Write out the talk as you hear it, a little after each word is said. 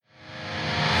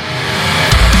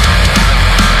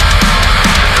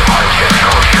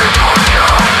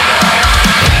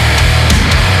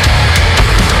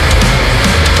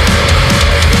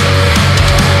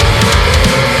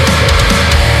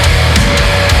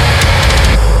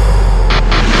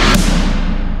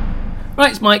Right,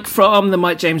 it's Mike from the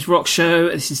Mike James Rock Show.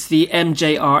 This is the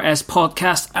MJRS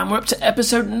podcast, and we're up to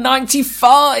episode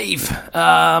 95.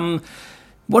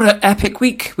 What an epic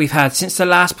week we've had since the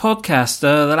last podcast.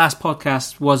 The last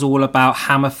podcast was all about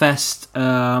Hammerfest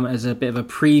as a bit of a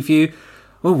preview.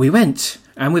 Oh, we went,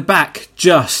 and we're back.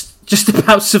 Just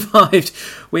about survived.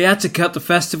 We had to cut the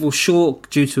festival short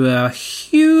due to a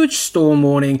huge storm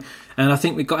warning, and I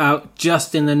think we got out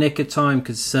just in the nick of time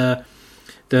because the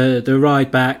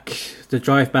drive back,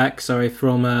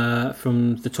 from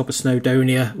the top of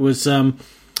Snowdonia was,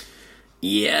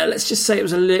 let's just say it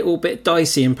was a little bit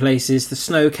dicey in places. The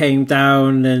snow came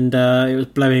down and it was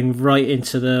blowing right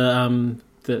into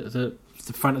the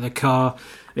front of the car.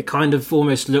 It kind of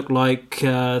almost looked like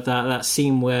that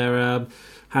scene where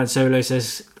Han Solo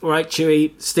says, "All right,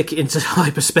 Chewie, stick it into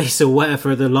hyperspace," or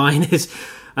whatever the line is.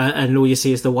 And all you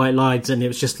see is the white lines, and it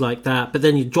was just like that. But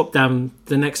then you drop down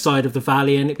the next side of the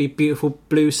valley and it'd be beautiful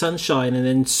blue sunshine, and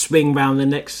then swing round the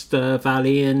next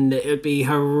valley and it would be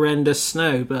horrendous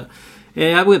snow. But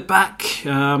yeah, we're back.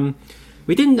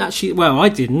 We didn't actually, I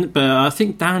didn't, but I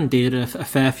think Dan did a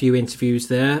fair few interviews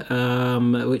there,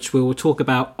 which we'll talk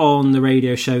about on the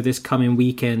radio show this coming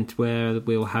weekend, where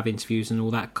we'll have interviews and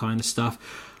all that kind of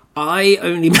stuff. I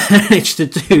only managed to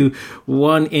do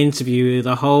one interview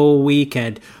the whole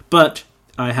weekend, but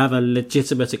I have a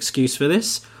legitimate excuse for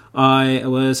this. I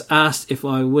was asked if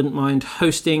I wouldn't mind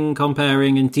hosting,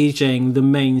 comparing and DJing the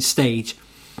main stage.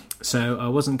 So I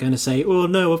wasn't going to say, "Oh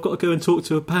no, I've got to go and talk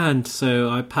to a band." So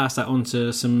I passed that on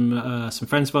to some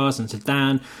friends of ours and to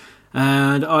Dan.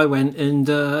 And I went and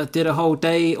did a whole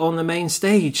day on the main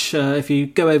stage. If you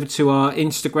go over to our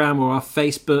Instagram or our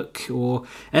Facebook or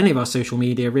any of our social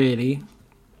media, really,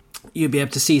 you'll be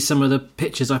able to see some of the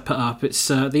pictures I put up. It's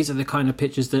these are the kind of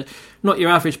pictures that not your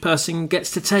average person gets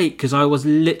to take, because I was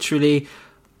literally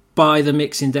by the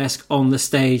mixing desk on the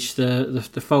stage, the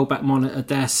foldback monitor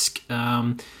desk.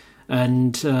 I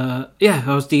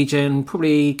was DJing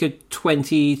probably a good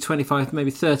 20, 25, maybe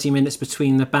 30 minutes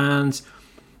between the bands.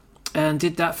 And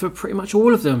did that for pretty much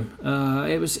all of them.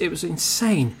 It was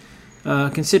insane,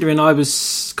 considering I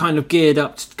was kind of geared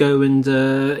up to go and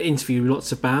interview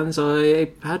lots of bands.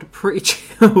 I had a pretty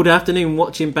chilled afternoon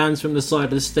watching bands from the side of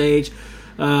the stage.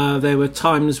 There were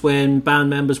times when band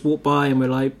members walked by and were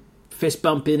like fist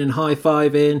bumping and high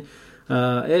fiving.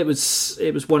 It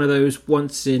was one of those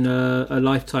once in a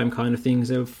lifetime kind of things.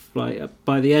 Of like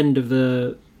by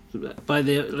the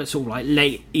sort of like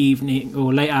late evening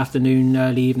or late afternoon,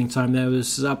 early evening time, there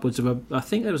was upwards of I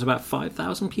think there was about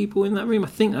 5,000 people in that room. I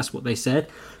think that's what they said.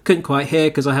 Couldn't quite hear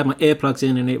because I had my earplugs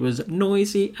in and it was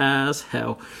noisy as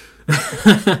hell.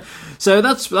 So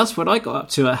that's what I got up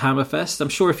to at Hammerfest. I'm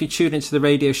sure if you tune into the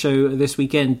radio show this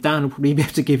weekend, Dan will probably be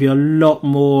able to give you a lot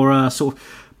more sort of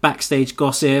backstage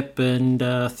gossip and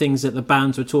things that the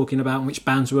bands were talking about and which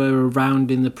bands were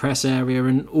around in the press area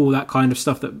and all that kind of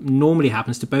stuff that normally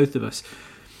happens to both of us.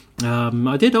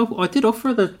 I did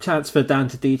offer the chance for Dan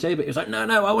to DJ, but he was like, no,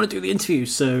 I want to do the interview.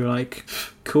 So like,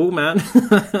 cool, man.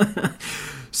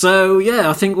 So yeah,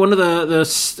 I think one of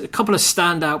the couple of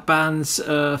standout bands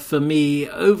for me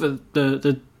over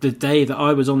the day that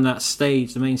I was on that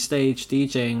stage, the main stage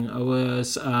DJing,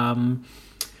 was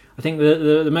I think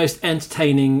the most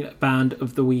entertaining band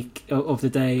of the week, of the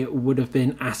day, would have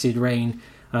been Acid Rain.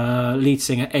 Lead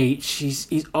singer H.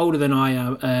 He's older than I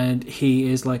am, and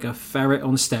he is like a ferret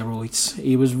on steroids.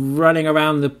 He was running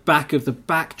around the back of the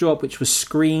backdrop, which was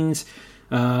screens,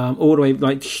 all the way,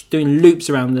 like doing loops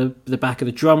around the back of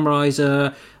the drum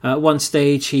riser. At one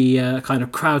stage, he kind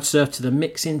of crowd surfed to the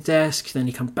mixing desk. Then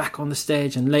he come back on the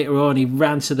stage, and later on, he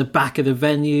ran to the back of the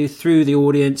venue through the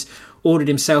audience, ordered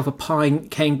himself a pint,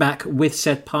 came back with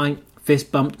said pint,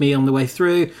 fist bumped me on the way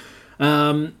through,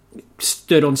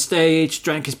 stood on stage,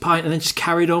 drank his pint, and then just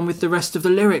carried on with the rest of the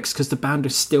lyrics because the band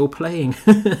was still playing.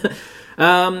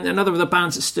 Another of the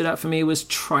bands that stood out for me was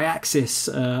Triaxis.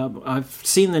 I've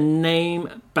seen the name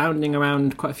bounding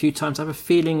around quite a few times. I have a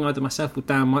feeling either myself or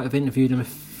Dan might have interviewed them a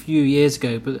few years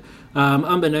ago, but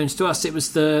unbeknownst to us, it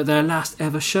was their last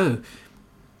ever show.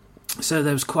 So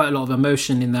there was quite a lot of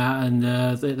emotion in that, and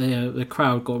the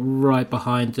crowd got right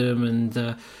behind them, and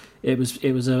there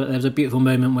was a beautiful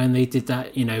moment when they did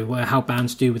that, how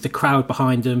bands do, with the crowd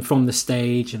behind them from the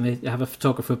stage, and they have a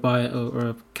photographer or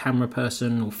a camera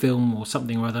person or film or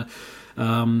something or other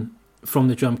from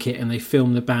the drum kit, and they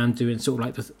film the band doing sort of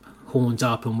like the horns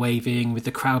up and waving with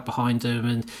the crowd behind them,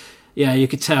 and yeah, you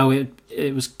could tell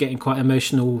it was getting quite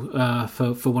emotional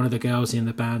for one of the girls in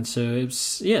the band. So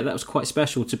that was quite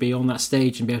special to be on that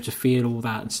stage and be able to feel all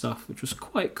that and stuff, which was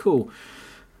quite cool.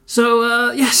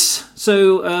 So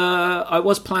So I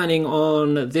was planning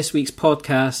on this week's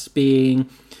podcast being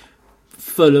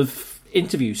full of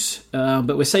interviews,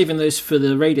 but we're saving those for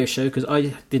the radio show because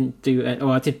I didn't do it.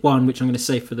 I did one, which I'm going to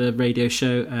save for the radio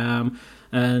show,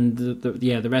 and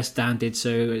the rest Dan did. So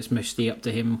it's mostly up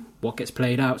to him what gets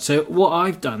played out. So what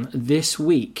I've done this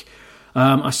week,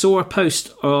 I saw a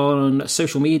post on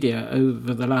social media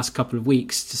over the last couple of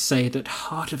weeks to say that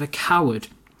Heart of a Coward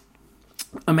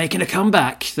are making a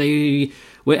comeback.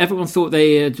 Where everyone thought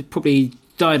they had probably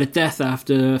died a death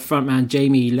after frontman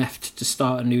Jamie left to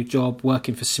start a new job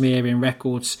working for Sumerian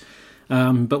Records.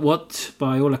 But what,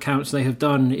 by all accounts, they have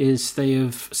done is they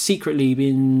have secretly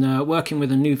been working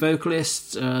with a new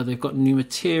vocalist. They've got new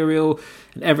material,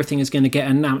 and everything is going to get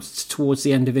announced towards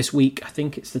the end of this week. I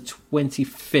think it's the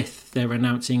 25th they're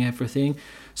announcing everything.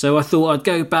 So I thought I'd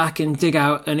go back and dig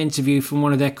out an interview from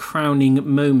one of their crowning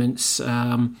moments,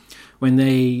 when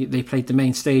they played the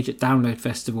main stage at Download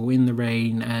Festival in the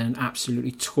rain and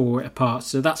absolutely tore it apart.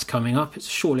 So that's coming up. It's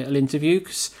a short little interview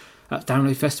because at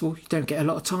Download Festival you don't get a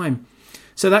lot of time.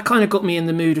 So that kind of got me in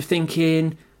the mood of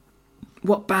thinking,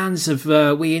 what bands have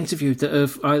we interviewed that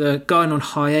have either gone on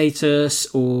hiatus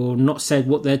or not said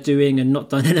what they're doing and not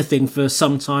done anything for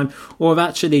some time, or have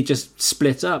actually just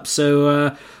split up.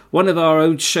 So one of our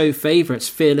old show favourites,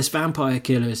 Fearless Vampire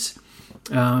Killers,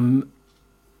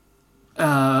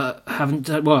 haven't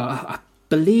done, well, I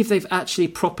believe they've actually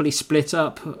properly split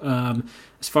up,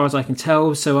 as far as I can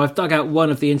tell. So I've dug out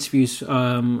one of the interviews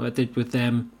I did with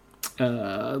them.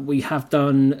 We have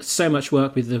done so much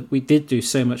work we did do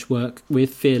so much work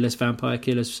with Fearless Vampire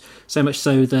Killers, so much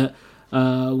so that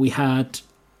we had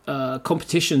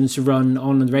competitions run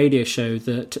on the radio show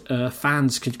that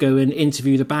fans could go and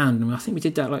interview the band, and I think we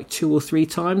did that like 2 or 3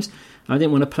 times. I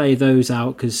didn't want to play those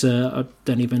out because I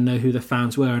don't even know who the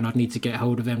fans were, and I'd need to get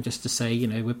hold of them just to say,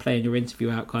 we're playing your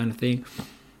interview out kind of thing.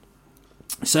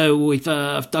 So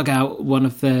I've dug out one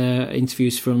of their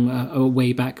interviews from a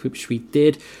way back, which we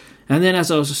did. And then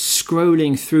as I was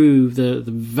scrolling through the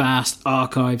vast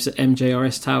archives at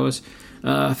MJRS Towers,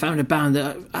 I found a band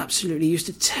that absolutely used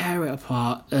to tear it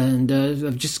apart, and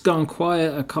I've just gone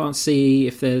quiet. I can't see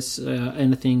if there's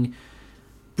anything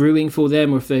brewing for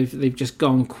them, or if they've just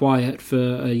gone quiet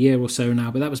for a year or so now.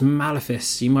 But that was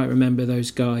Malefice. You might remember those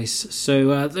guys.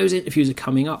 So those interviews are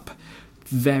coming up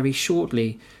very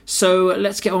shortly. So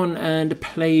let's get on and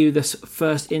play you this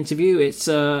first interview. It's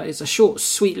a short,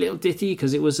 sweet little ditty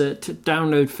because it was a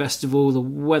Download Festival. The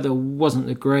weather wasn't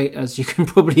that great, as you can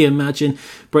probably imagine.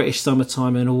 British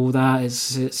summertime and all that.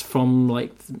 It's from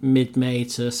like mid-May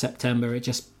to September. It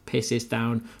just pisses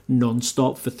down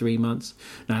non-stop for 3 months.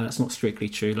 Now, that's not strictly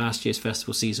true. Last year's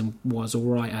festival season was all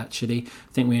right, actually.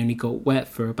 I think we only got wet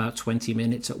for about 20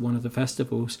 minutes at one of the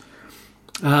festivals.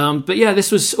 But yeah,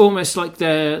 this was almost like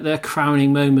their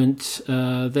crowning moment.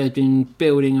 They'd been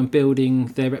building and building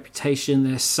their reputation,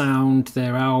 their sound,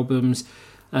 their albums,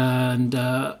 and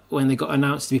when they got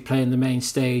announced to be playing the main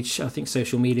stage, I think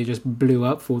social media just blew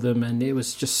up for them, and it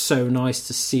was just so nice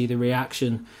to see the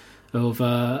reaction of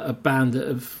a band that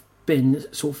have been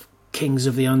sort of kings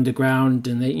of the underground,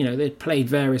 and they'd played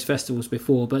various festivals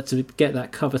before, but to get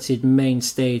that coveted main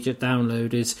stage at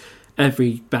Download is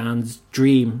every band's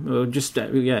dream, or just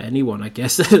anyone, I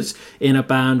guess, that's in a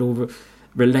band or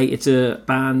related to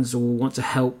bands or want to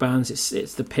help bands.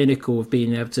 It's the pinnacle of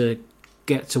being able to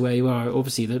get to where you are.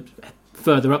 Obviously, the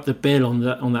further up the bill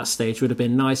on that stage would have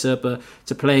been nicer, but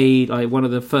to play like one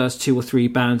of the first 2 or 3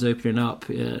 bands opening up,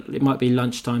 it might be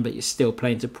lunchtime, but you're still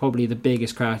playing to probably the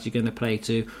biggest crowd you're going to play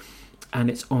to, and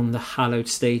it's on the hallowed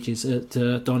stages at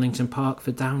Donington Park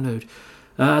for Download.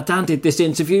 Dan did this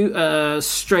interview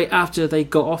straight after they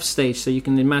got off stage, so you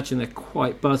can imagine they're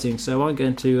quite buzzing. So I'm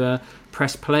going to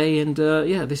press play, and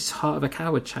this is Heart of a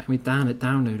Coward chatting with Dan at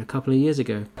Download a couple of years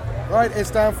ago. Right,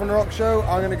 it's Dan from The Rock Show.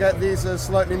 I'm going to get these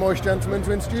slightly moist gentlemen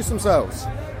to introduce themselves.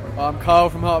 I'm Carl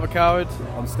from Heart of a Coward.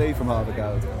 I'm Steve from Heart of a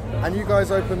Coward. And you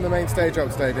guys opened the main stage up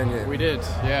today, didn't you? We did,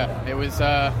 yeah. It was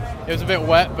a bit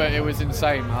wet, but it was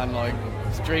insane, man.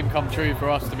 It's a dream come true for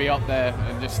us to be up there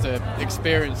and just to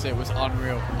experience it was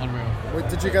unreal.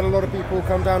 Did you get a lot of people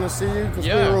come down and see you? Because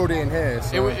we were already in here.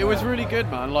 So it was really good,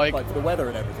 man. Like for the weather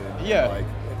and everything. Yeah. Like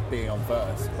being on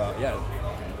first, but yeah.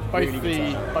 Both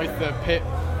the pit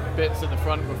bits at the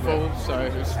front were full, so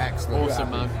it was excellent. Awesome,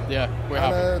 man. Yeah, we're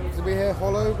happy. Did we hear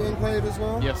Hollow being played as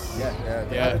well? Yes. Yeah.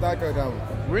 How did that go down?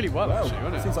 Really well, actually,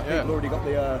 wasn't it? Seems like people already got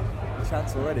the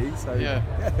chance already. So yeah.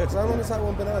 So how long has that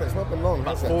one been out? It's not been long.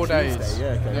 About 4 days.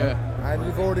 Tuesday, yeah. And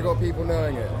you've already got people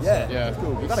knowing it. Yeah. That's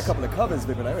cool. We've had a couple of covers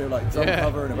with it, like drum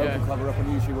cover and a vocal cover up on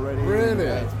YouTube already. Really?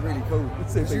 Yeah, it's really cool.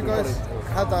 You guys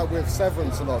had that with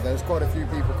Severance a lot. There's quite a few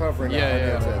people covering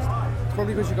that. I noticed.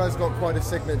 probably because you guys got quite a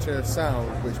signature sound,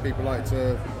 which people like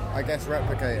to, I guess,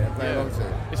 replicate and play along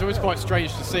to. It's always quite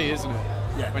strange to see, isn't it?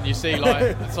 Yeah. When you see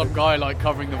like some guy like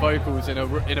covering the vocals in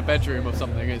a bedroom or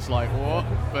something, it's like what?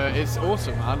 But it's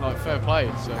awesome, man. Like fair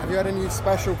play. So. Have you had any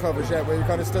special covers yet where you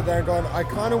kind of stood there and gone, I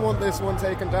kind of want this one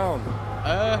taken down?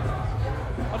 I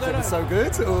don't know. It's so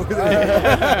good? Or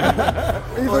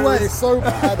Either way, so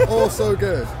bad or so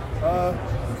good. I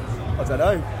don't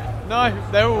know.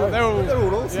 No, they're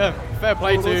all awesome. Yeah, fair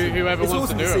play to Awesome. whoever it's wants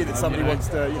awesome to do to see it. that somebody wants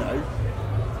to,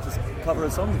 just cover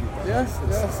a song with you. Yes,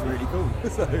 It's really cool.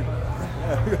 So,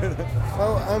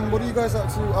 Well, what are you guys up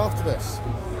to after this?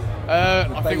 I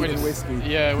think we're bathing in just whiskey.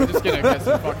 Yeah, we're just gonna get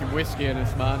some fucking whiskey in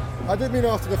us, man. I did mean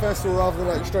after the festival rather than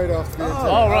like straight after the interview.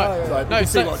 Oh right. yeah. Right, No, you can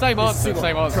see same what- answer. you can see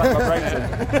Same what answer. track my brain's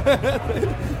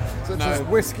in. So it's No. just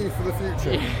whiskey for the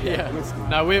future. Yeah.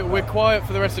 No, we're quiet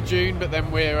for the rest of June, but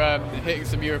then we're hitting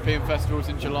some European festivals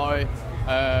in July,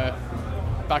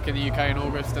 back in the UK in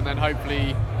August, and then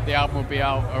hopefully the album will be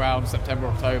out around September,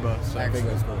 October. So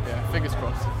Excellent. fingers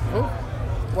crossed. Cool.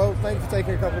 Well, thank you for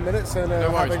taking a couple of minutes and No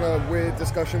worries. having a weird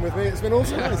discussion with me. It's been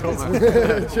awesome. Cool,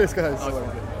 man. Cheers, guys.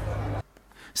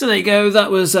 So there you go.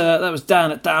 That was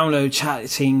Dan at Download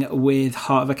chatting with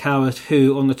Heart of a Coward,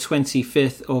 who on the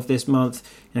 25th of this month,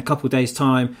 in a couple of days'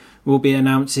 time, will be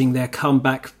announcing their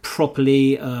comeback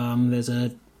properly. There's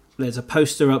a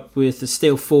poster up with the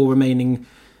still 4 remaining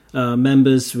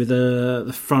members, with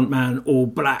the front man all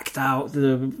blacked out.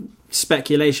 The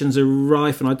speculations are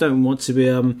rife, and I don't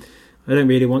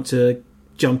really want to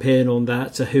jump in on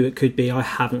that to who it could be. I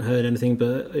haven't heard anything,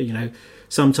 but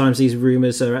sometimes these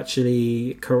rumours are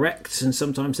actually correct, and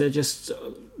sometimes they're just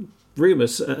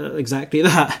rumours. Exactly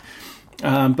that.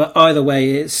 But either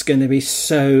way, it's going to be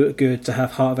so good to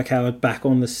have Heart of a Coward back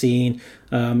on the scene.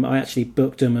 I actually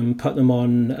booked them and put them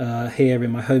on here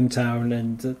in my hometown,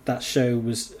 and that show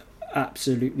was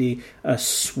absolutely a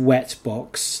sweat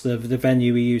box. The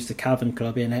venue we used, the Cavern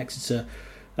Club in Exeter,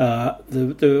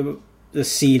 the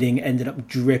ceiling ended up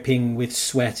dripping with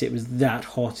sweat. It was that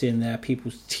hot in there.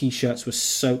 People's t-shirts were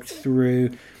soaked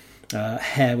through.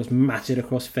 Hair was matted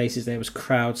across faces. There was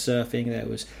crowd surfing. There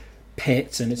was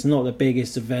pits, and it's not the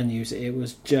biggest of venues. It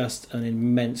was just an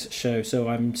immense show. So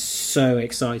I'm so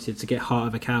excited to get Heart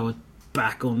of a Coward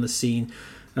back on the scene.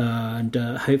 And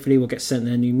hopefully we'll get sent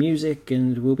their new music,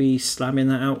 and we'll be slamming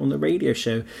that out on the radio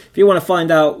show. If you want to find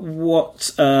out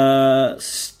what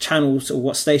channels or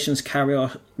what stations carry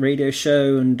our radio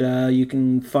show, and you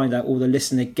can find out all the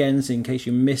listen agains in case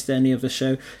you missed any of the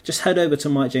show, just head over to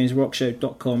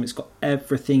MikeJamesRockShow.com. It's got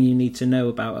everything you need to know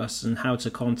about us and how to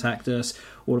contact us,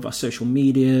 all of our social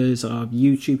medias, our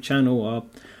YouTube channel, our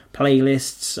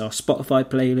playlists, our Spotify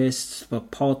playlists, our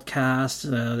podcast.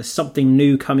 There's something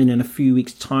new coming in a few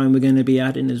weeks' time we're going to be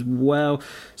adding as well.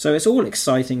 So it's all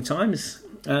exciting times,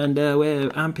 and we're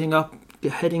amping up,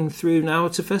 heading through now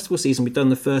to festival season. We've done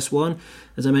the first one,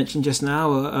 as I mentioned just now,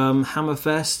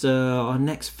 Hammerfest. Our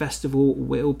next festival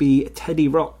will be Teddy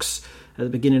Rocks at the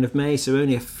beginning of May, so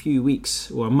only a few weeks,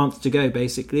 or a month to go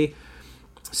basically.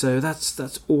 So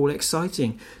that's all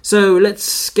exciting. So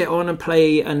let's get on and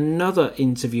play another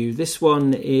interview. This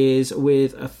one is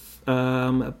with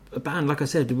a band, like I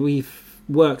said, we've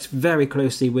worked very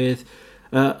closely with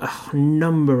a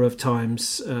number of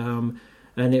times, and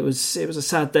it was a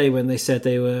sad day when they said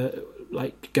they were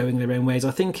like going their own ways.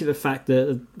 I think the fact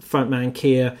that frontman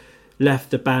Keir left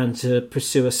the band to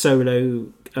pursue a solo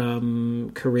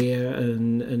career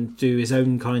and do his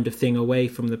own kind of thing away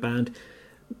from the band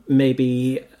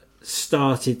maybe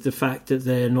started the fact that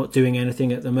they're not doing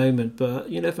anything at the moment, but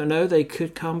you never know, they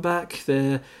could come back.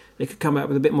 They could come back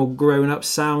with a bit more grown-up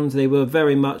sound. They were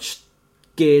very much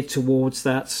geared towards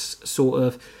that sort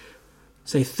of,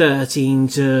 say, 13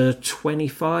 to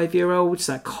 25 year olds,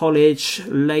 that college,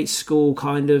 late school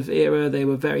kind of era. They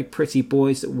were very pretty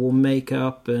boys that wore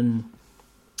makeup, and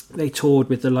they toured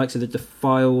with the likes of the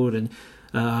Defiled and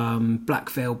Black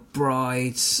Veil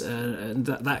Brides and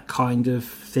that kind of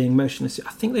thing. Motionless,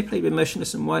 I think they played with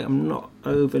Motionless in White.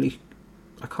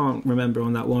 I can't remember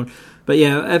on that one, but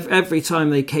yeah, every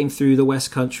time they came through the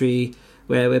West Country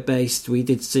where we're based, we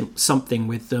did something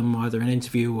with them, either an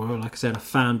interview or, like I said, a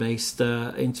fan-based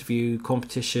interview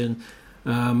competition.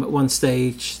 At one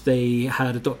stage they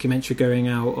had a documentary going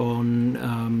out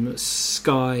on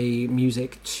Sky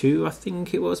Music 2, I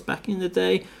think it was, back in the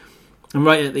day. And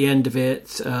right at the end of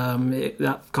it,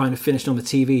 that kind of finished on the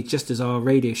TV just as our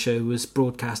radio show was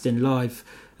broadcasting live.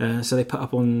 So they put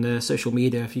up on their social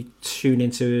media. If you tune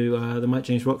into the Mike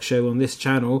James Rock Show on this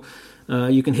channel,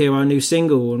 you can hear our new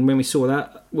single. And when we saw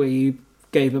that, we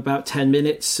gave about 10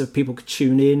 minutes so people could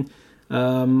tune in.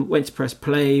 went to press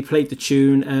play, played the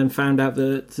tune, and found out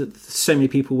that so many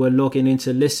people were logging in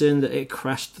to listen that it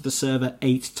crashed the server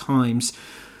 8 times.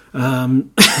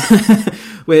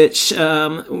 Which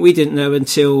we didn't know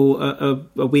until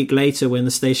a week later when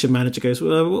the station manager goes,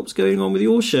 well, what's going on with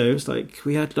your show? It's like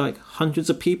we had like hundreds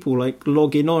of people like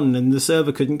logging on and the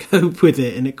server couldn't cope with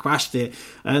it and it crashed it,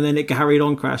 and then it carried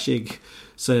on crashing.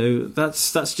 So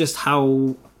that's just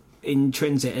how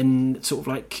intrinsic and sort of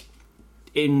like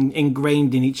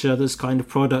ingrained in each other's kind of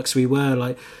products we were.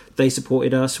 Like, they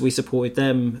supported us, we supported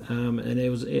them, and it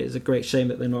was a great shame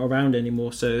that they're not around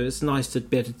anymore. So it's nice to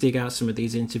be able to dig out some of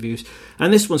these interviews,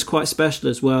 and this one's quite special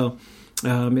as well.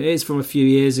 It is from a few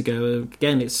years ago.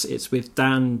 Again, it's with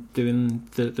Dan doing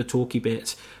the talky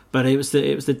bit, but it was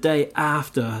the day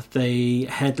after they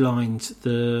headlined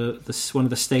the one of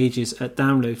the stages at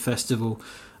Download Festival.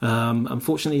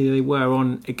 Unfortunately, they were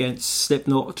on against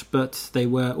Slipknot, but they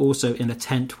were also in a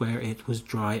tent where it was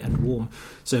dry and warm.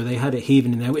 So they had it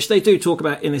heaving in there, which they do talk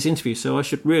about in this interview. So I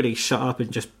should really shut up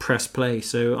and just press play.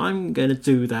 So I'm going to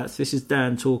do that. This is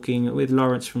Dan talking with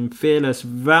Lawrence from Fearless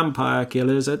Vampire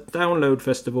Killers at Download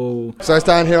Festival. So it's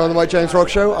Dan here on the Mike James Rock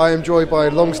Show. I am joined by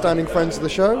long-standing friends of the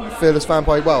show, Fearless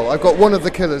Vampire. Well, I've got one of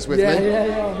the killers with me.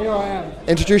 Yeah, here I am.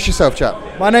 Introduce yourself, chap.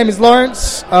 My name is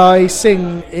Lawrence. I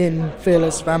sing in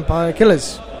Fearless Vampire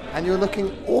Killers. And you're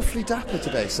looking awfully dapper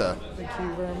today, sir. Thank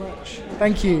you very much.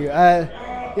 Thank you.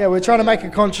 Yeah, we're trying to make a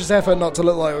conscious effort not to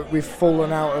look like we've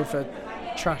fallen out of a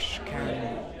trash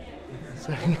can.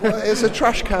 Well, it's a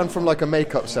trash can from like a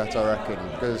makeup set, I reckon.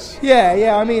 Because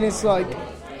yeah. I mean, it's like,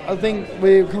 I think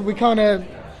we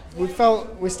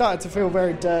started to feel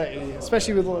very dirty,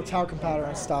 especially with all the talcum powder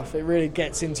and stuff. It really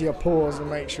gets into your pores and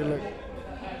makes you look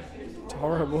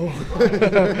horrible.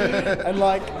 And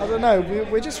like, I don't know,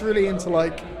 we're just really into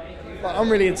like I'm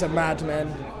really into Mad Men,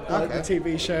 like the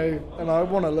TV show, and I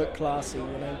want to look classy, you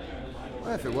know.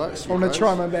 Well, if it works, I want to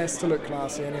try my best to look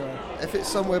classy anyway. If it's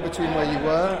somewhere between where you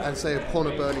were and say Upon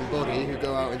a Burning Body, who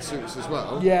go out in suits as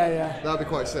well, yeah, that'd be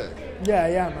quite sick.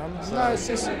 Yeah, man. So, no,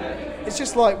 it's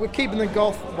just like we're keeping the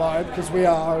goth vibe because we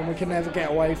are, and we can never get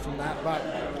away from that. But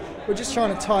we're just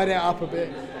trying to tidy it up a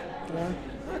bit, you know.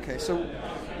 Okay, so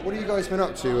what have you guys been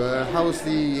up to? How's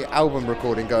the album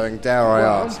recording going, dare I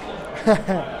ask?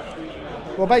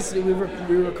 Well, basically,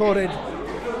 we recorded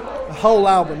a whole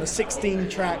album, a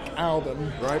 16-track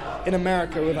album, right, in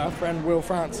America with our friend Will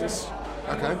Francis.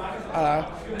 Okay.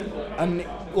 And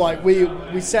like we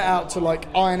set out to like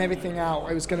iron everything out.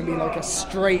 It was going to be like a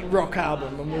straight rock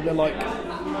album, and we were like,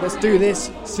 let's do this,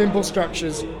 simple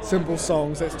structures, simple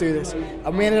songs, let's do this.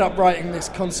 And we ended up writing this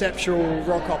conceptual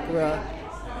rock opera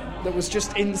that was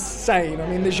just insane. I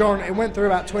mean, the genre, it went through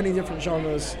about 20 different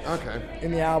genres in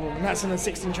the album, and that's in a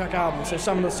 16-track album, so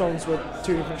some of the songs were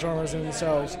 2 different genres in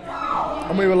themselves.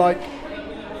 And we were like,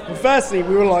 well, firstly,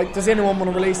 we were like, does anyone want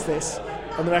to release this?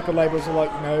 And the record labels were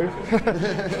like, no.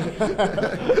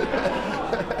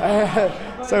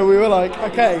 So we were like,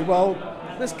 okay, well,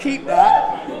 let's keep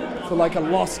that for like a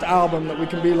lost album that we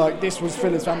can be like, this was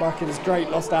Fearless Vampire Killers'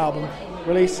 great lost album,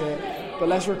 release it. But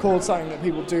let's record something that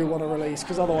people do want to release,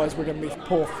 because otherwise we're going to be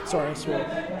poor. Sorry, I swear.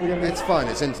 It's fine,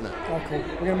 it's internet. Oh, cool.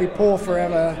 We're going to be poor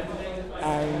forever,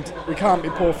 and we can't be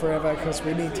poor forever because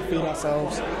we need to feed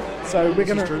ourselves. So we're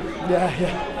going to,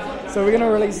 yeah. So we're going to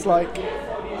release like,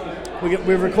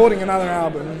 we're recording another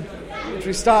album, which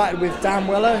we started with Dan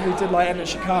Weller, who did like Emmett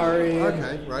Shikari and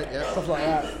stuff like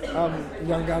that,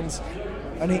 Young Guns,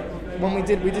 and when we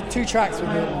did 2 tracks with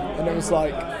him, and it was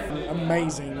like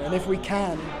amazing. And if we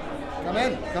can. Come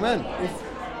in.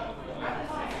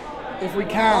 If we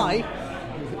can,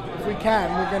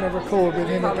 we're going to record with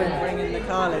him again. Bring in the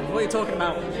Carlin. What are you talking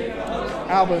about?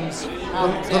 Albums.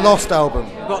 The Lost album.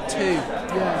 We've got 2.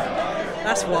 Yeah.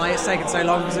 That's why it's taken so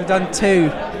long, because we've done 2.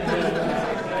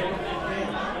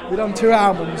 We've done 2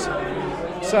 albums.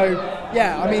 So,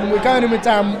 yeah, I mean, we're going in with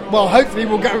Dan. Well, hopefully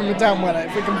we'll go in with Dan Weller.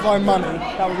 If we can find money,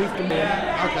 that would be good.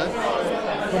 Okay.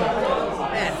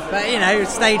 Yeah, but, you know,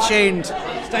 stay tuned.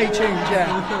 Stay tuned,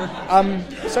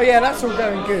 yeah. So yeah, that's all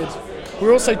going good.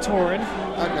 We're also touring.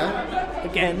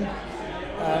 Again,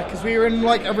 because we were in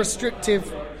like a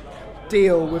restrictive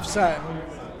deal with certain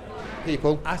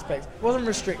people aspects. It wasn't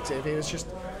restrictive. It was just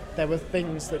there were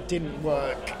things that didn't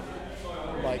work.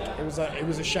 Like it was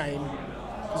a shame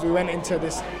because we went into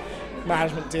this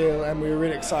management deal and we were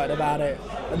really excited about it,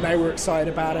 and they were excited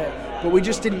about it, but we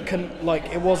just didn't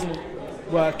it wasn't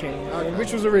working,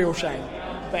 which was a real shame.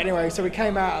 But anyway, so we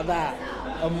came out of that,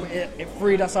 and it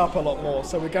freed us up a lot more.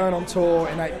 So we're going on tour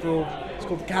in April. It's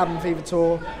called the Cabin Fever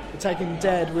Tour. We're taking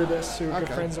Dead with us, who are good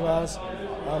friends of ours.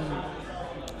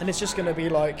 And it's just going to be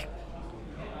like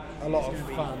a lot of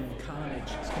fun.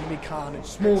 Carnage. It's going to be carnage.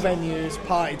 Small venues,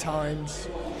 party times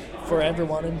for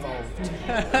everyone involved.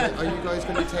 Are you guys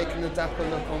going to be taking the dapper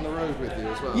look on the road with you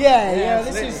as well? Yeah.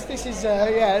 This is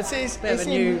it's Bit of a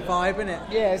new vibe, isn't it?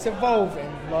 Yeah, it's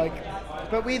evolving. But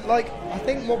I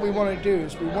think what we want to do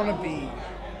is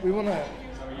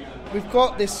we've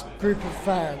got this group of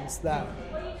fans that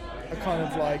are kind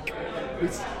of like,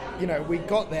 we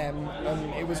got them,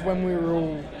 and it was when we were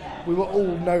all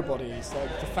nobodies.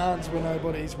 Like, the fans were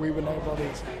nobodies, we were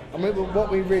nobodies. And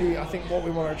what we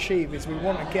want to achieve is we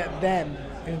want to get them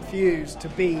infused to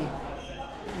be,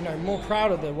 more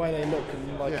proud of the way they look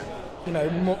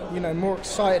and more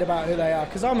excited about who they are.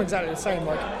 Because I'm exactly the same.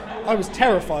 Like, I was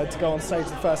terrified to go on stage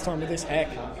the first time with this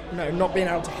haircut. Not being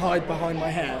able to hide behind my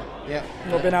hair. Yeah.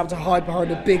 Not being able to hide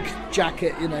behind a big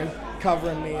jacket,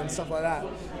 covering me and stuff like that.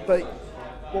 But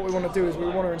what we want to do is we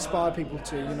want to inspire people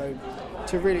to,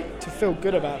 to feel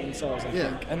good about themselves, I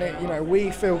think. And we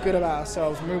feel good about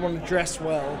ourselves, and we want to dress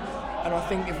well. And I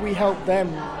think if we help them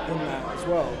in that as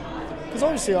well, because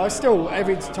obviously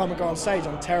every time I go on stage,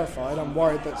 I'm terrified. I'm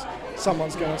worried that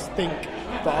someone's going to think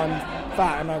that I'm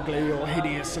fat and ugly or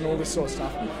hideous and all this sort of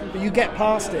stuff. But you get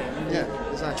past it. And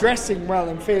exactly. Dressing well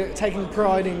and taking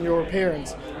pride in your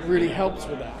appearance really helps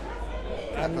with that.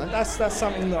 And that's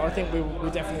something that I think we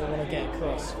definitely want to get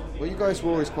across. Well, you guys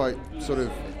were always quite sort of,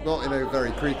 not in a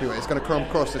very creepy way, it's going to come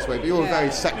across this way, but you were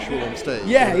very sexual on stage.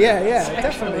 Yeah,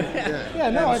 definitely.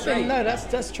 I think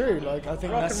that's true. Like, I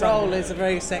think rock and roll is a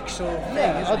very sexual thing.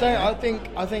 Yeah,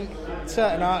 I think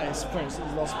certain artists, for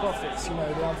instance, Lost Prophets,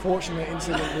 the unfortunate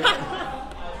incident with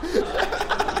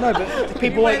no, but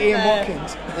people like Ian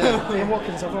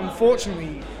Watkins have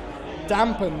unfortunately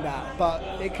dampened that, but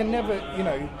it can never,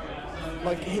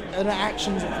 like an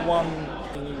actions of one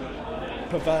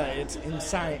perverted,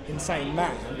 insane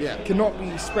man cannot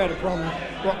be spread upon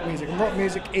rock music. And rock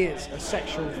music is a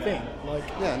sexual thing, but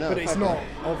it's not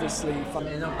obviously fun.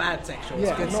 It's not bad sexual.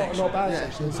 It's good sexual. Not bad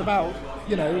sexual. It's about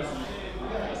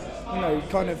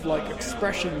kind of like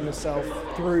expressing yourself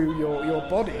through your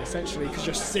body essentially, because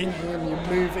you're singing, you're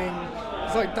moving.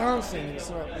 It's like dancing.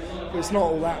 It's not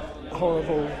all that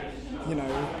horrible,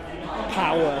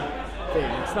 power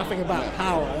thing. It's nothing about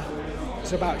power.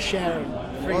 It's about sharing.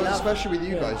 Well, especially with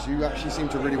you guys, you actually seem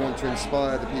to really want to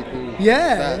inspire the people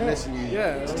that listen to you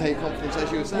to take confidence,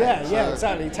 as you were saying.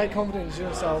 Exactly. Take confidence in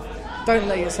yourself. Don't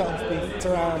let yourself be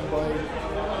surrounded by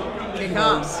kick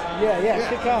ass.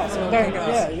 Kick ass.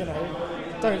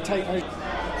 Don't take no.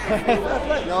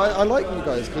 No, I like you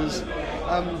guys because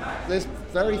there's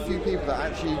very few people that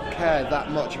actually care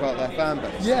that much about their fan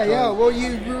base. Well,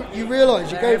 you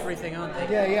realise you go everything, aren't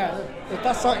they?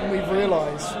 That's something we've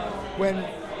realised when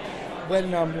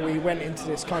we went into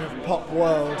this kind of pop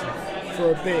world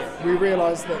for a bit. We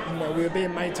realised that we were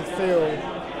being made to feel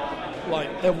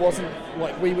like there wasn't,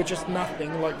 like we were just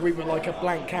nothing, like we were like a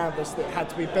blank canvas that had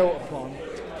to be built upon.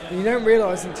 And you don't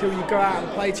realise until you go out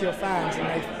and play to your fans and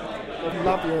they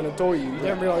love you and adore you. You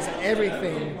don't realise that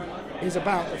everything is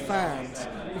about the fans.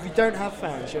 If you don't have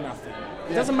fans, you're nothing.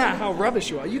 It doesn't matter how rubbish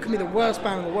you are. You can be the worst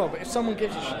band in the world, but if someone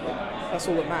gives a shit, that's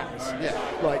all that matters.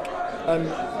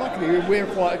 Luckily we're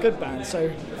quite a good band, so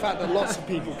the fact that lots of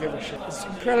people give a shit is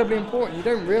incredibly important. You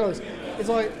don't realise. It's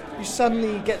like you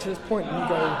suddenly get to this point and you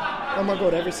go, oh my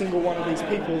god, every single one of these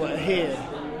people that are here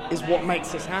is what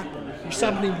makes this happen. You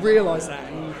suddenly realise that,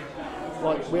 and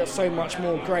we are so much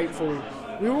more grateful.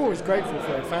 We were always grateful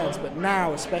for our fans, but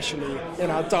now, especially in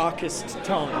our darkest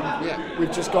time,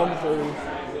 we've just gone through.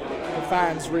 The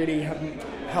fans really haven't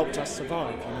helped us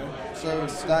survive. So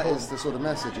that is the sort of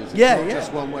message. It's not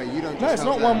just one way. You don't. No, it's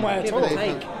not one way at all.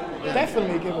 Take.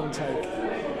 Definitely give and take.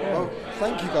 Well,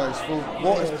 thank you guys for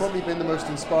what has probably been the most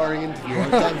inspiring interview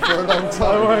I've done for a long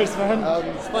time. No worries, man.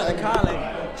 Carling.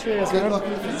 Cheers, good man. luck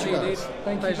in the future, guys.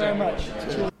 Thank you very much.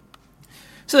 Cheers.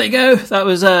 So there you go. That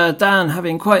was Dan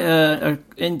having quite a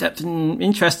in-depth and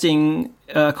interesting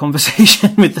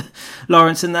conversation with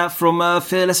Lawrence and that from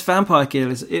Fearless Vampire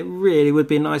Killers. It really would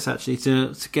be nice actually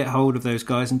to get hold of those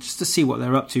guys and just to see what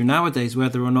they're up to nowadays,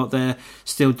 whether or not they're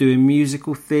still doing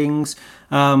musical things.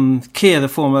 Keir, the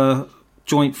former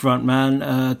joint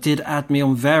frontman, did add me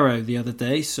on Vero the other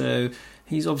day, so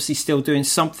he's obviously still doing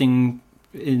something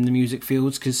in the music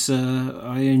fields, because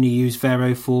I only use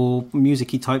Vero for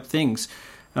music-y type things.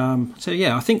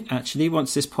 I think actually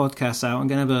once this podcast's out, I'm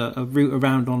going to have a route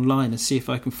around online and see if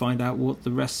I can find out what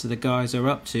the rest of the guys are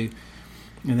up to,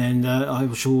 and then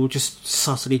I shall just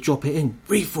subtly drop it in.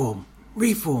 Reform,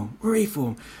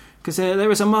 because there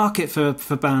is a market for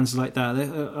bands like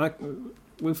that.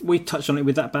 We touched on it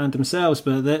with that band themselves,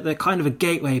 but they're kind of a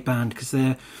gateway band because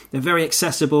they're very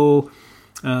accessible.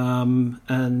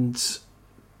 and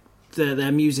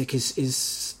their music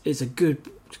is a good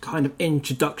kind of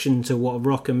introduction to what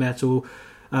rock and metal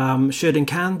should and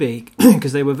can be,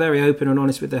 because they were very open and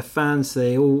honest with their fans.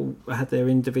 They all had their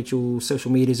individual social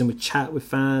medias and would chat with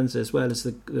fans as well as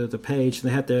the page.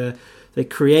 And they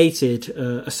created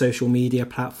a social media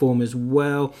platform as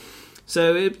well.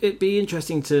 So it'd be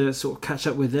interesting to sort of catch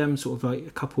up with them sort of like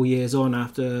a couple of years on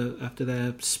after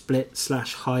their split /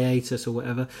 hiatus or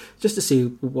whatever, just to see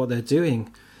what they're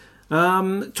doing.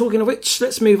 Talking of which,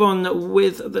 let's move on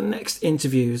with the next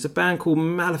interview. It's a band called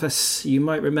Malefice. You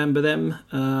might remember them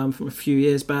from a few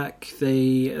years back.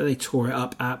 They tore it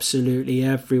up absolutely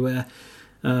everywhere.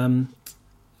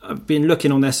 I've been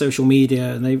looking on their social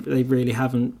media, and they really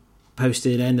haven't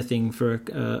posted anything for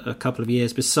a couple of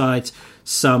years, besides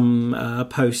some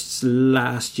posts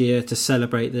last year to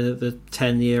celebrate the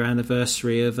 10-year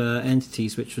anniversary of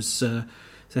Entities, which was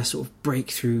their sort of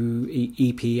breakthrough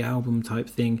EP album type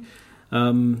thing.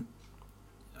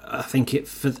 I think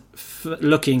for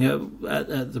looking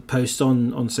at the posts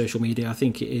on social media, I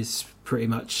think it is pretty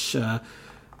much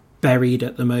buried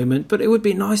at the moment. But it would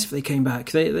be nice if they came back.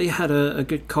 They had a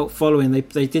good cult following.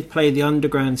 They did play the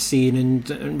underground scene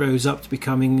and rose up to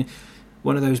becoming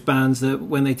one of those bands that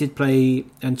when they did play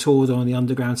and toured on the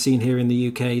underground scene here in the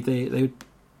UK, they would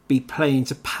be playing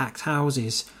to packed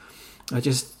houses. I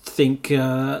just think,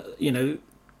 they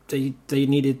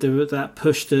needed that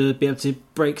push to be able to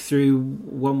break through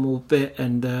one more bit,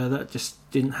 and that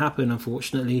just didn't happen,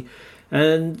 unfortunately.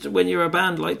 And when you're a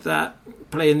band like that,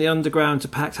 playing the underground to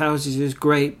packed houses is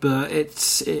great, but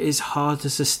it is hard to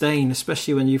sustain,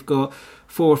 especially when you've got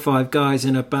 4 or 5 guys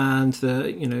in a band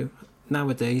that,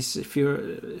 nowadays, if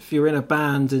you're in a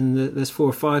band and there's 4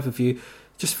 or 5 of you,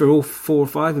 just for all 4 or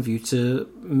 5 of you to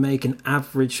make an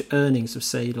average earnings of,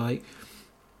 say, like,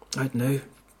 I don't know,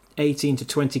 18 to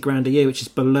 20 grand a year, which is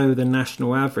below the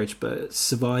national average, but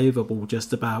it's survivable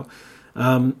just about.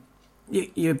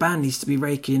 Your band needs to be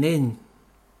raking in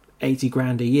 80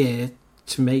 grand a year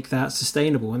to make that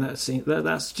sustainable, and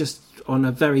that's just on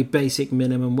a very basic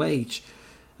minimum wage,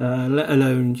 let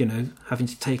alone having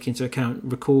to take into account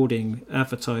recording,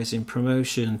 advertising,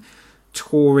 promotion,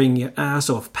 touring your ass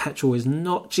off. Petrol is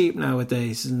not cheap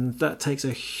nowadays, and that takes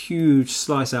a huge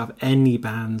slice out of any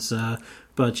band's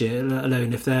budget, let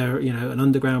alone if they're an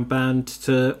underground band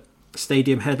to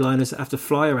stadium headliners that have to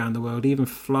fly around the world. Even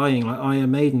flying, like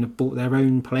Iron Maiden have bought their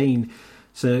own plane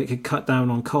so it could cut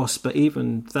down on costs, but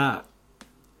even that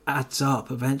adds up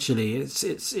eventually.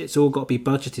 It's all got to be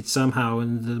budgeted somehow,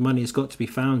 and the money has got to be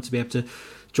found to be able to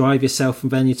drive yourself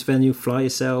from venue to venue, fly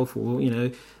yourself, or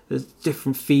there's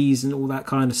different fees and all that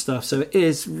kind of stuff. So it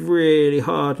is really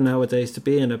hard nowadays to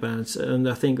be in a band, and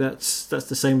I think that's the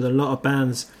same with a lot of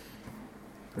bands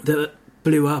that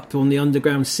blew up on the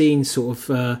underground scene sort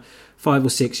of 5 or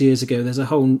 6 years ago. There's a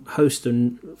whole host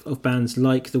of bands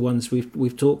like the ones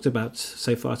we've talked about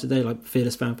so far today, like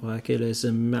Fearless Vampire Killers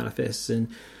and Malefice, and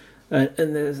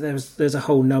there's a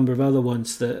whole number of other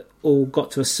ones that all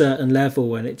got to a certain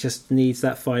level, and it just needs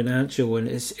that financial, and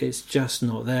it's just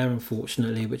not there,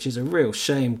 unfortunately, which is a real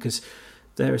shame, because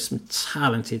there are some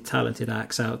talented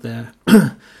acts out there.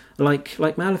 like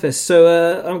Malefice.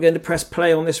 So I'm going to press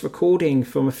play on this recording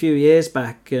from a few years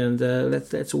back, and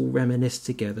let's all reminisce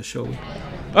together, shall we?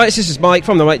 Right, this is Mike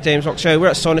from the Mike James Rock Show. We're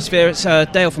at Sonosphere. It's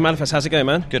Dale from Malefice. How's it going,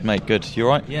 man? Good, mate, good. You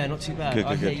alright? Yeah, not too bad. Good,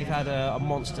 I hear good. you've had a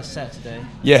monster set today.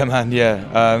 Yeah, man,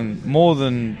 yeah. More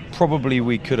than probably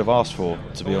we could have asked for,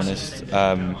 to be honest.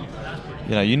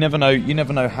 You never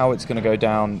know how it's going to go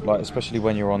down, like especially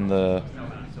when you're on the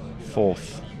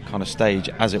 4th kind of stage,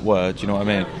 as it were. Do you know what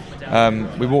I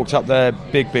mean? We walked up there,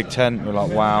 big tent. We're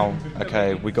like, wow,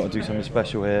 okay, we got to do something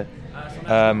special here.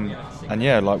 And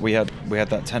yeah, like we had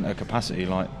that tent at capacity,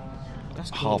 like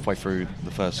halfway through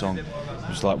the first song. It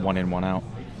was like 1 in, 1 out.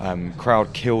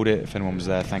 Crowd killed it. If anyone was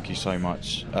there, thank you so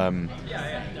much.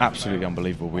 Absolutely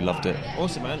unbelievable. We loved it.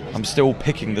 Awesome, man. I'm still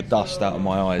picking the dust out of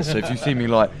my eyes. So if you see me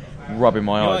like rubbing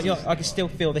my eyes, I can still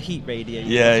feel the heat radiating.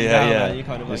 Yeah. You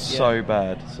kind of it's so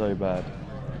bad.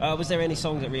 Was there any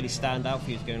songs that really stand out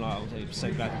for you? Going like, I'm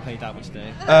so glad we played that one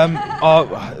today.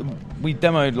 We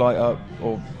demoed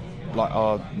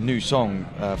our new song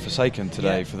Forsaken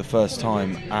today for the first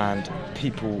time, and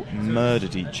people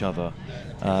murdered each other.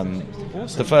 Awesome.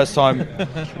 The first time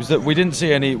was that we didn't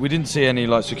see any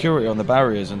like security on the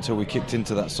barriers until we kicked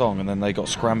into that song, and then they got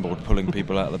scrambled pulling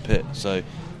people out of the pit. So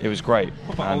it was great.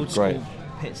 Great.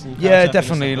 Pits and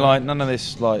definitely. Like none of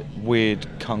this like weird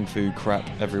kung fu crap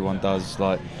everyone does.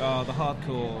 Like the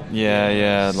hardcore.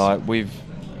 Yeah. Like we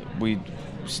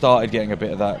started getting a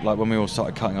bit of that. Like when we all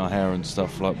started cutting our hair and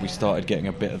stuff. Like we started getting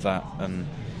a bit of that, and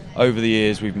over the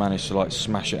years we've managed to like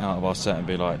smash it out of our set and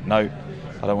be like, no,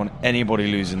 I don't want anybody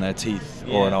losing their teeth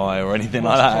or an eye or anything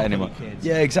like that anymore.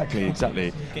 Yeah, exactly.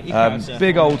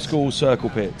 Big old school circle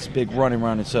pits, big running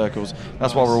around in circles.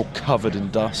 That's why we're all covered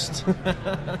in dust.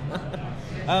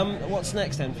 What's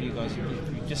next then for you guys?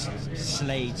 You've just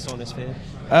slayed Sonosphere.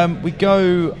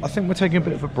 I think we're taking a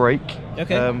bit of a break.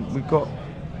 Okay. We've got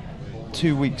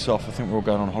 2 weeks off. I think we're all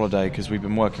going on holiday because we've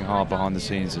been working hard behind the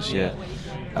scenes this year.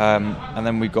 And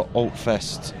then we've got Alt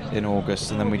Fest in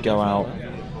August, and then we go out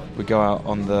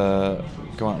on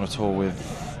a tour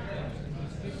with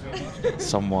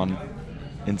someone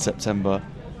in September.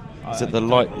 Is it the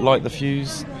Light the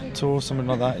Fuse tour, something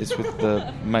like that? It's with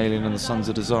the Mailin and the Sons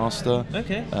of Disaster.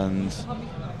 Okay. And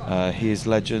He Is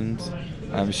Legend.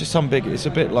 It's just some big. It's a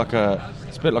bit like a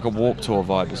Warped Tour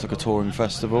vibe. It's like a touring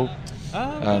festival.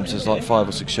 So it's like 5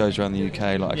 or 6 shows around the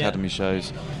UK, like Academy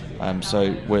shows.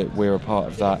 So we're a part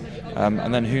of that.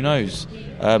 And then who knows?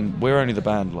 We're only the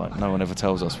band. Like no one ever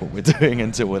tells us what we're doing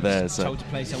until we're there. So told to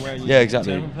play somewhere. And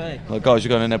exactly. Like guys, you're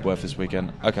going to Nebworth this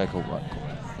weekend. Okay, cool. Right, cool.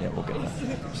 Yeah, we'll get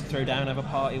there. Just throw down, have a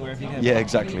party wherever you go. Yeah,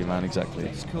 exactly, man. Exactly.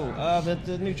 It's cool.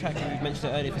 The new track that you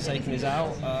mentioned earlier, Forsaken, is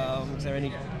out. Is there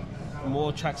any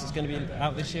more tracks that's going to be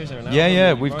out this year? Is there an album?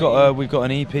 Yeah. We've got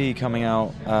an EP coming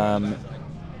out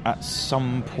at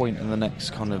some point in the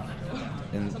next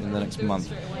in the next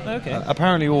month. Okay.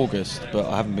 Apparently August, but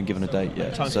I haven't been given a date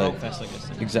yet. Time so for Fest, I guess.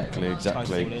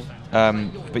 Exactly.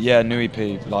 But yeah, new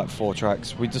EP, like 4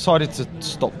 tracks. We decided to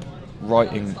stop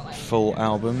writing full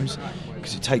albums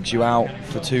because it takes you out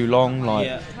for too long.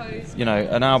 You know,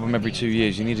 an album every 2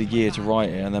 years, you need a year to write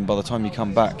it, and then by the time you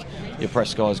come back, your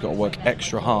press guy's got to work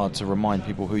extra hard to remind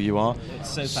people who you are. It's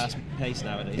so fast paced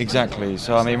nowadays. Exactly.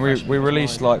 So I mean, we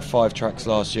released like 5 tracks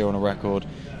last year on a record,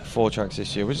 4 tracks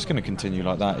this year. We're just going to continue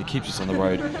like that. It keeps us on the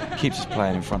road, keeps us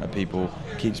playing in front of people,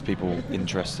 keeps people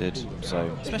interested. So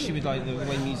especially with like the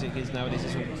way music is nowadays,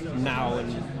 it's all now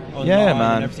and online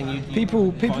man. And everything.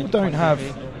 People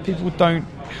don't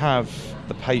have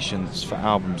the patience for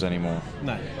albums anymore.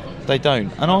 No, they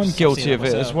don't, and I'm guilty of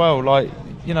it as well. Like,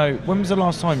 you know, when was the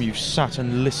last time you sat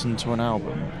and listened to an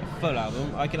album? Full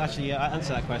album. I can actually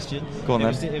answer that question. Go on, it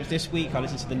was this week I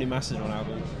listened to the new Mastodon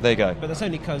album. There you go. But that's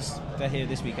only because they're here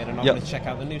this weekend and I wanted to check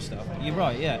out the new stuff. You're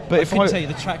right, yeah. But I couldn't tell you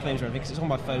the track names or anything because it's on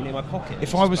my phone in my pocket.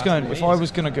 If I was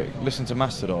going to listen to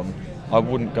Mastodon, I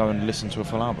wouldn't go and listen to a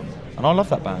full album. And I love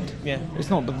that band. Yeah. It's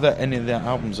not that any of their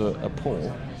albums are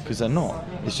poor, because they're not.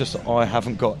 It's just that I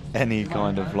haven't got any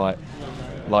kind of like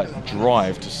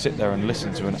drive to sit there and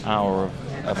listen to an hour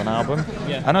of an album.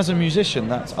 Yeah. And as a musician,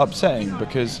 that's upsetting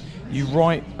because you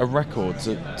write a record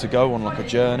to go on like a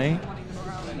journey,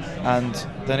 and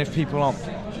then if people aren't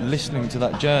listening to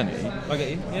that journey, I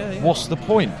get you. Yeah. What's the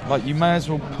point? Like, you may as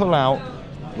well pull out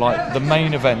like the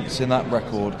main events in that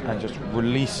record and just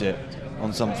release it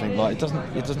on something. Like, it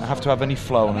doesn't have to have any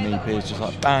flow on an EP. It's just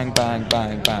like bang, bang,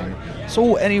 bang, bang. It's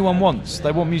all anyone wants.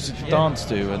 They want music to dance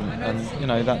to, and you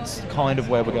know, that's kind of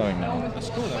where we're going now. That's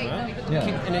cool though, man. Yeah.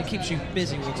 And it keeps you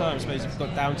busy all the time. I suppose if you've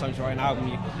got downtime to write an album,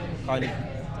 you kind of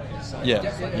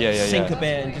sink a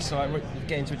bit and just like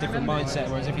get into a different mindset.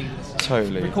 Whereas if you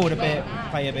record a bit,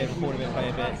 play a bit, record a bit, play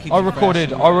a bit.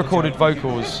 I recorded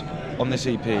vocals on this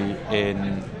EP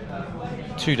in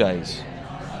 2 days.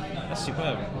 That's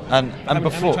superb. And how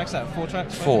before many tracks that? 4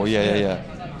 tracks? 4, yeah.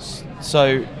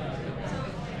 So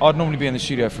I'd normally be in the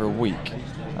studio for a week,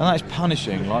 and that's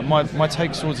punishing. Like my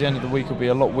takes towards the end of the week will be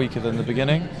a lot weaker than the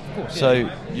beginning. Of course, so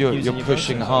you're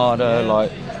pushing harder. Yeah.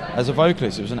 Like, as a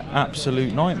vocalist, it was an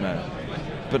absolute nightmare.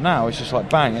 But now it's just like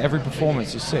bang, every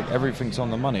performance is sick, everything's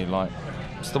on the money. Like,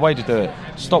 it's the way to do it.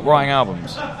 Stop writing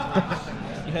albums.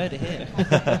 You heard it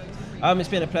here. It's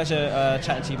been a pleasure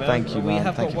chatting to you, man. Thank you, man. We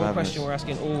have Thank got one question we're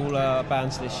asking all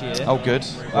bands this year. Oh, good.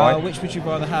 Right. Which would you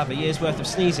rather have, a year's worth of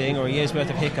sneezing or a year's worth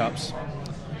of hiccups?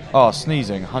 Oh,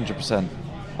 sneezing, 100%.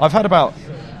 I've had about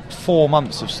 4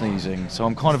 months of sneezing, so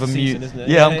I'm kind of immune. Season, isn't it?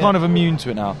 Yeah, I'm kind of immune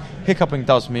to it now. Hiccuping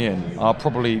does me in. I'll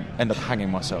probably end up hanging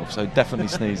myself, so definitely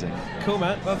sneezing. Cool,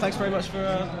 man. Well, thanks very much for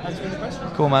answering the question.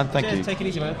 Cool, man. Thank you. Take it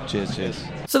easy, man. Cheers.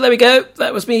 So there we go.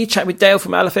 That was me chatting with Dale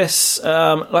from Malefice.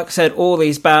 Like I said, all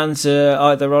these bands are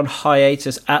either on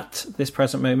hiatus at this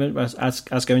present moment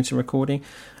as going to recording.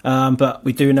 But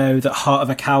we do know that Heart of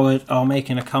a Coward are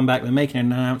making a comeback. They're making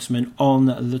an announcement on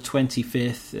the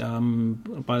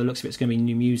 25th. By the looks of it, it's going to be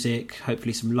new music,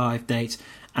 hopefully some live dates,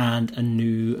 and a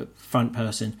new front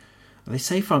person. They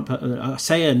say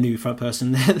say a new front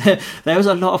person. There was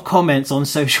a lot of comments on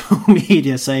social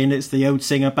media saying it's the old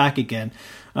singer back again.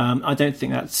 I don't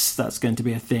think that's going to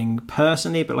be a thing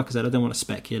personally, but like I said, I don't want to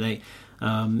speculate.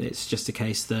 It's just a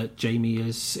case that Jamie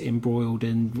is embroiled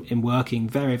in working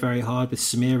very, very hard with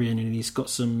Sumerian, and he's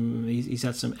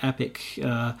had some epic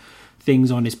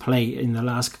things on his plate in the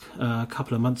last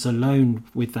couple of months alone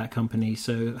with that company,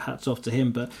 so hats off to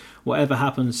him. But whatever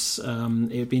happens,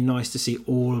 it would be nice to see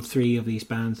all 3 of these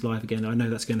bands live again. I know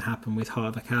that's going to happen with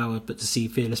Heart of a Coward, but to see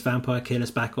Fearless Vampire Killers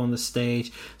back on the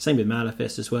stage, same with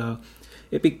Malefice as well,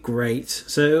 it'd be great.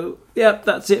 So yeah,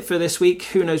 that's it for this week.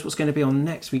 Who knows what's going to be on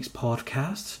next week's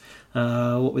podcast,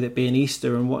 what with it being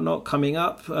Easter and whatnot coming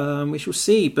up, we shall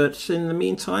see. But in the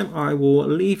meantime, I will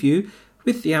leave you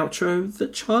with the outro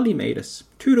that Charlie made us.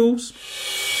 Toodles!